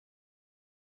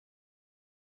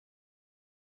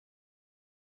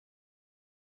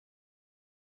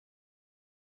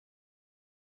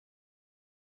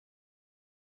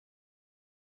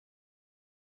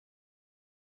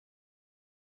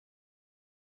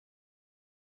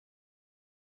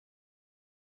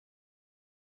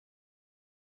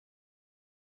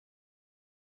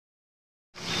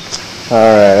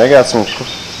Alright, I got some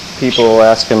people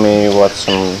asking me what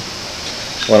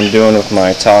I'm doing with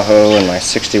my Tahoe and my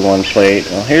 61 plate.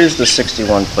 Well, here's the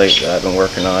 61 plate that I've been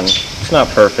working on. It's not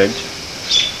perfect,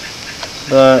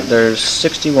 but there's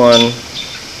 61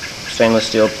 stainless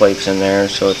steel plates in there,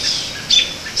 so it's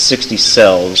 60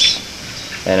 cells,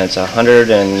 and it's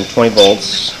 120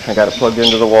 volts. I got it plugged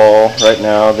into the wall right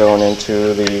now, going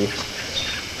into the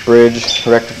bridge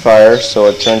rectifier, so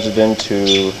it turns it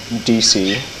into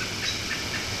DC.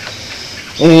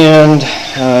 And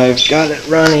I've got it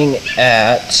running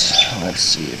at, let's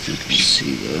see if you can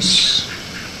see this,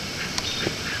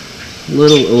 a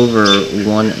little over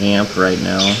 1 amp right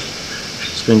now.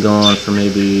 It's been going for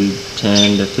maybe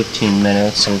 10 to 15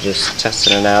 minutes. I'm just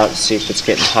testing it out to see if it's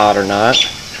getting hot or not.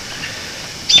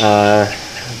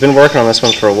 I've been working on this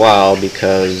one for a while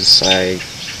because I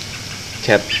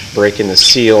kept breaking the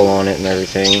seal on it and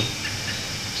everything,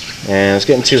 and it's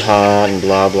getting too hot and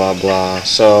blah blah blah.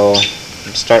 So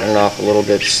I'm starting off a little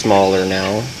bit smaller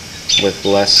now with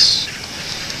less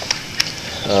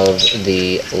of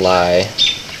the lye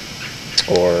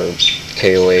or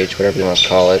KOH, whatever you want to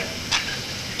call it.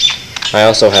 I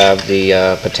also have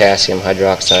the potassium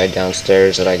hydroxide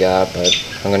downstairs that I got, but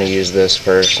I'm going to use this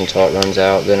first until it runs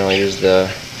out, then I'll use the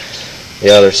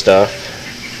other stuff.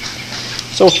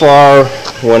 So far,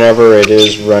 whenever it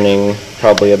is running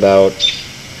probably about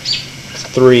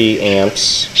 3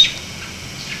 amps,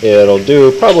 it'll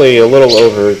do probably a little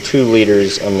over 2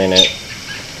 liters a minute.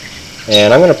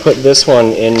 And I'm going to put this one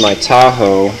in my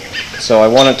Tahoe, so I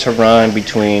want it to run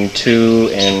between 2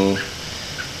 and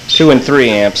 3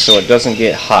 amps so it doesn't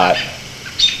get hot.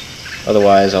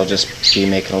 Otherwise I'll just be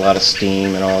making a lot of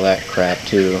steam and all that crap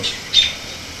too.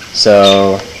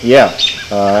 So yeah,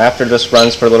 after this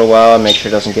runs for a little while and make sure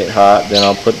it doesn't get hot, then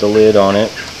I'll put the lid on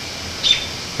it,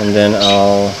 and then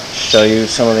I'll show you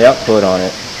some of the output on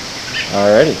it.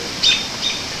 Alrighty.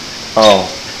 Oh,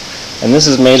 and this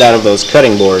is made out of those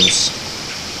cutting boards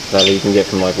that you can get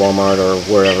from like Walmart or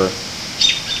wherever.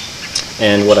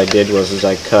 And what I did was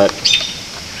I cut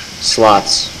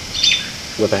slots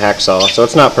with a hacksaw, so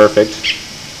it's not perfect,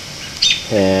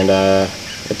 and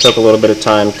it took a little bit of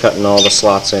time cutting all the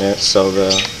slots in it so the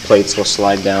plates will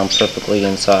slide down perfectly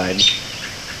inside.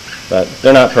 But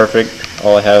they're not perfect.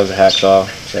 All I have is a hacksaw,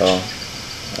 so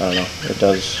I don't know, it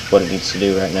does what it needs to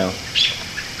do right now.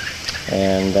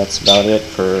 And that's about it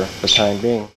for the time being.